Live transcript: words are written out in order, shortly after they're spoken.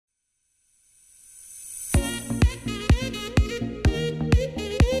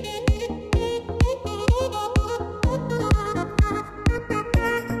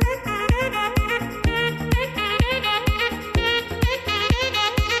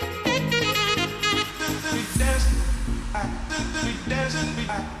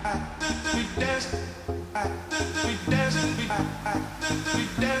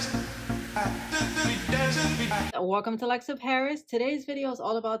Welcome to Lux Lover. Today's video is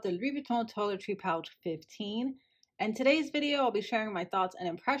all about the Louis Vuitton Toiletry Pouch 15. And today's video, I'll be sharing my thoughts and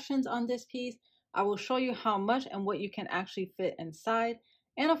impressions on this piece. I will show you how much and what you can actually fit inside.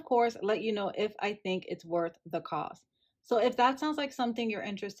 And of course, let you know if I think it's worth the cost. So if that sounds like something you're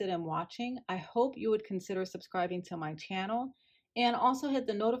interested in watching, I hope you would consider subscribing to my channel. And also hit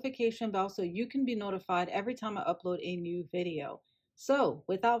the notification bell so you can be notified every time I upload a new video. So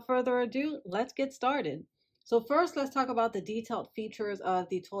without further ado, let's get started. So first, let's talk about the detailed features of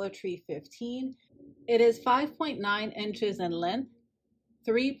the Toiletry 15. It is 5.9 inches in length,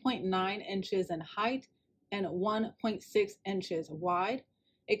 3.9 inches in height, and 1.6 inches wide.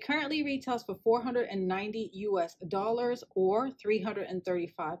 It currently retails for $490 US or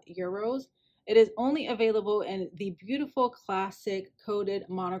 335 euros. It is only available in the beautiful classic coated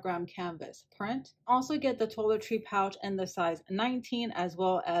monogram canvas print. Also get the toiletry pouch in the size 19 as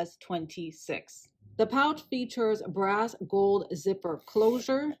well as 26. The pouch features brass gold zipper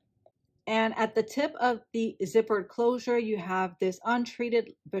closure, and at the tip of the zippered closure you have this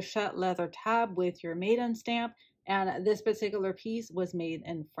untreated Bichette leather tab with your maiden stamp, and this particular piece was made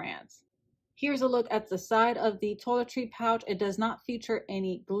in France. Here's a look at the side of the toiletry pouch. It does not feature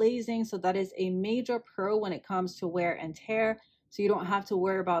any glazing, so that is a major pro when it comes to wear and tear. So you don't have to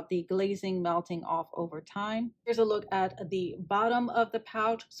worry about the glazing melting off over time. Here's a look at the bottom of the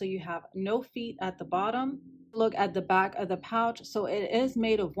pouch. So you have no feet at the bottom. Look at the back of the pouch. So it is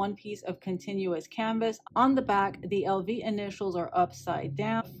made of one piece of continuous canvas. On the back, the LV initials are upside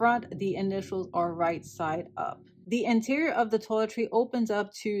down. Front, the initials are right side up. The interior of the toiletry opens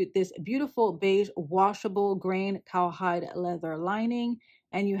up to this beautiful beige washable grain cowhide leather lining,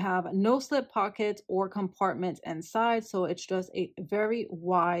 and you have no slip pockets or compartments inside, so it's just a very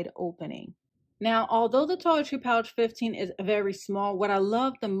wide opening. Now, although the Toiletry Pouch 15 is very small, what I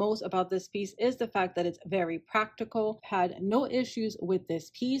love the most about this piece is the fact that it's very practical. Had no issues with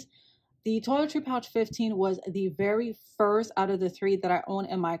this piece. The Toiletry Pouch 15 was the very first out of the three that I own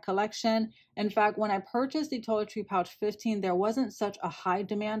in my collection. In fact, when I purchased the Toiletry Pouch 15, there wasn't such a high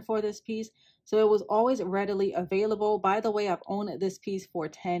demand for this piece, so it was always readily available. By the way, I've owned this piece for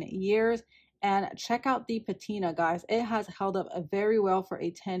 10 years, and check out the patina, guys. It has held up very well for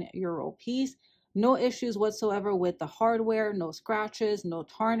a 10-year-old piece. No issues whatsoever with the hardware, no scratches, no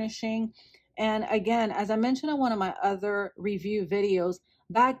tarnishing. And again, as I mentioned in one of my other review videos,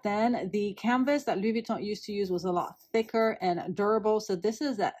 back then, the canvas that Louis Vuitton used to use was a lot thicker and durable. So this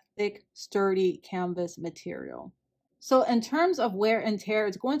is that thick, sturdy canvas material. So in terms of wear and tear,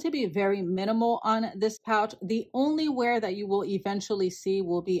 it's going to be very minimal on this pouch. The only wear that you will eventually see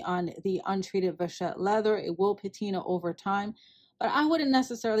will be on the untreated Bichette leather. It will patina over time, but I wouldn't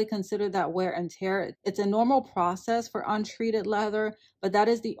necessarily consider that wear and tear. It's a normal process for untreated leather, but that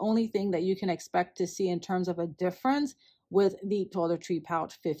is the only thing that you can expect to see in terms of a difference with the Toiletry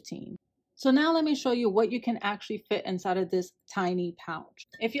Pouch 15. So now let me show you what you can actually fit inside of this tiny pouch.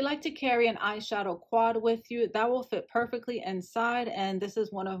 If you like to carry an eyeshadow quad with you, that will fit perfectly inside, and this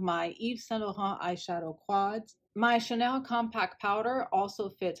is one of my Yves Saint Laurent eyeshadow quads. My Chanel compact powder also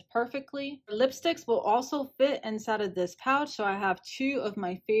fits perfectly. Lipsticks will also fit inside of this pouch, so I have two of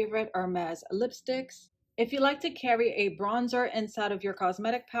my favorite Hermes lipsticks. If you like to carry a bronzer inside of your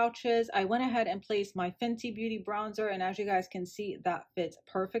cosmetic pouches, I went ahead and placed my Fenty Beauty bronzer, and as you guys can see, that fits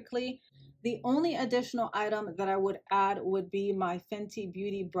perfectly. The only additional item that I would add would be my Fenty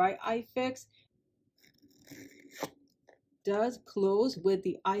Beauty Bright Eye Fix. Does close with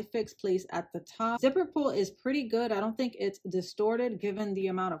the eye fix placed at the top. Zipper pull is pretty good. I don't think it's distorted given the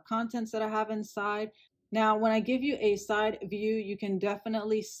amount of contents that I have inside. Now, when I give you a side view, you can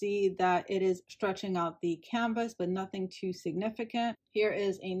definitely see that it is stretching out the canvas, but nothing too significant. Here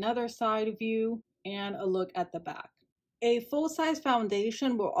is another side view and a look at the back. A full-size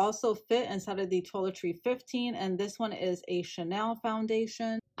foundation will also fit inside of the Toiletry 15, and this one is a Chanel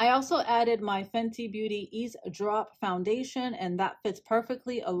foundation. I also added my Fenty Beauty Ease Drop foundation, and that fits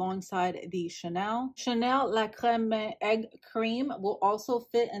perfectly alongside the Chanel. Chanel La Crème Egg Cream will also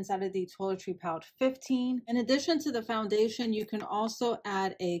fit inside of the Toiletry Pouch 15. In addition to the foundation, you can also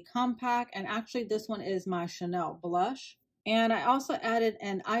add a compact, and actually this one is my Chanel blush. And I also added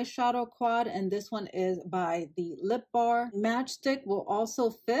an eyeshadow quad, and this one is by the Lip Bar. Matchstick will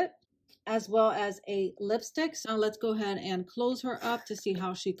also fit, as well as a lipstick. So let's go ahead and close her up to see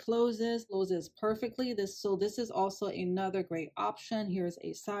how she closes. Closes perfectly. This is also another great option. Here's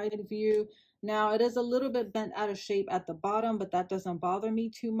a side view. Now it is a little bit bent out of shape at the bottom, but that doesn't bother me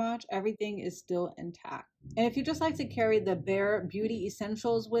too much. Everything is still intact. And if you just like to carry the bare beauty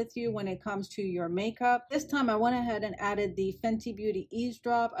essentials with you when it comes to your makeup, this time I went ahead and added the Fenty Beauty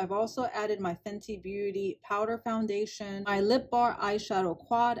Eavesdrop. I've also added my Fenty Beauty Powder Foundation, my Lip Bar Eyeshadow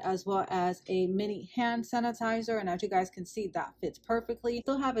Quad, as well as a mini hand sanitizer. And as you guys can see, that fits perfectly.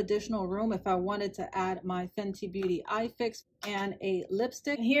 Still have additional room if I wanted to add my Fenty Beauty Eye Fix and a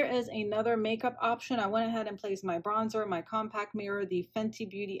lipstick. And here is another makeup option. I went ahead and placed my bronzer, my compact mirror, the Fenty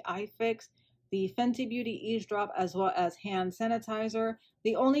Beauty Eye Fix, the Fenty Beauty Eavesdrop, as well as hand sanitizer.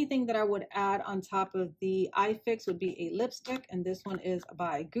 The only thing that I would add on top of the eye fix would be a lipstick, and this one is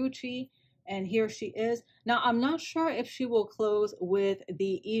by Gucci. And here she is. Now, I'm not sure if she will close with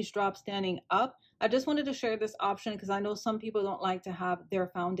the Eavesdrop standing up. I just wanted to share this option because I know some people don't like to have their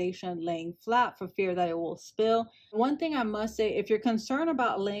foundation laying flat for fear that it will spill. One thing I must say, if you're concerned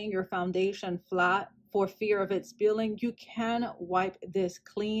about laying your foundation flat for fear of it spilling, you can wipe this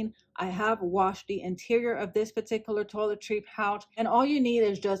clean. I have washed the interior of this particular toiletry pouch, and all you need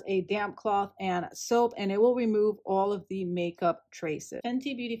is just a damp cloth and soap, and it will remove all of the makeup traces.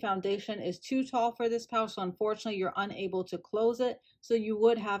 Fenty Beauty foundation is too tall for this pouch, so unfortunately you're unable to close it, so you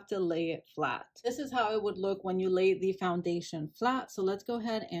would have to lay it flat. This is how it would look when you lay the foundation flat. So let's go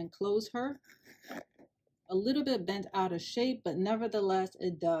ahead and close her. A little bit bent out of shape, but nevertheless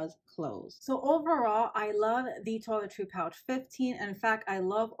it does close. So overall, I love the Toiletry Pouch 15. In fact, I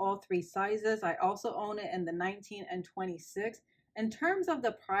love all three sizes. I also own it in the 19 and 26. In terms of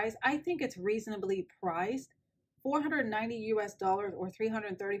the price, I think it's reasonably priced. $490 US or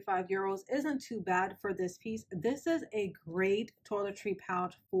 335 euros isn't too bad for this piece. This is a great toiletry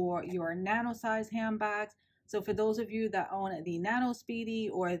pouch for your nano size handbags. So for those of you that own the Nano Speedy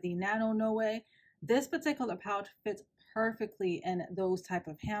or the Nano Noe, this particular pouch fits perfectly in those type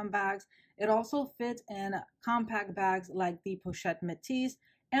of handbags. It also fits in compact bags like the Pochette Métis,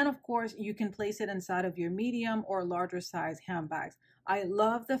 and of course you can place it inside of your medium or larger size handbags. I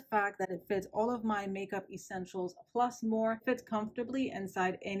love the fact that it fits all of my makeup essentials plus more, fits comfortably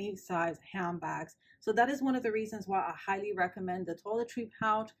inside any size handbags. So that is one of the reasons why I highly recommend the Toiletry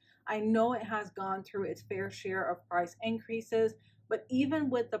Pouch. I know it has gone through its fair share of price increases, but even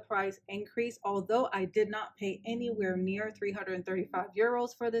with the price increase, although I did not pay anywhere near 335 euros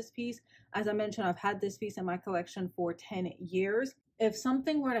for this piece, as I mentioned, I've had this piece in my collection for 10 years. If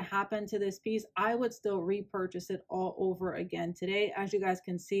something were to happen to this piece, I would still repurchase it all over again today. As you guys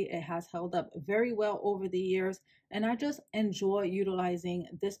can see, it has held up very well over the years, and I just enjoy utilizing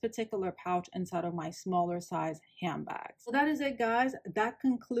this particular pouch inside of my smaller size handbags. So that is it, guys. That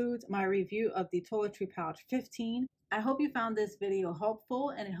concludes my review of the Toiletry Pouch 15. I hope you found this video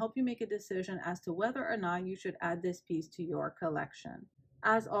helpful and it helped you make a decision as to whether or not you should add this piece to your collection.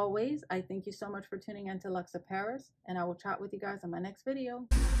 As always, I thank you so much for tuning in to Lux of Paris, and I will chat with you guys in my next video.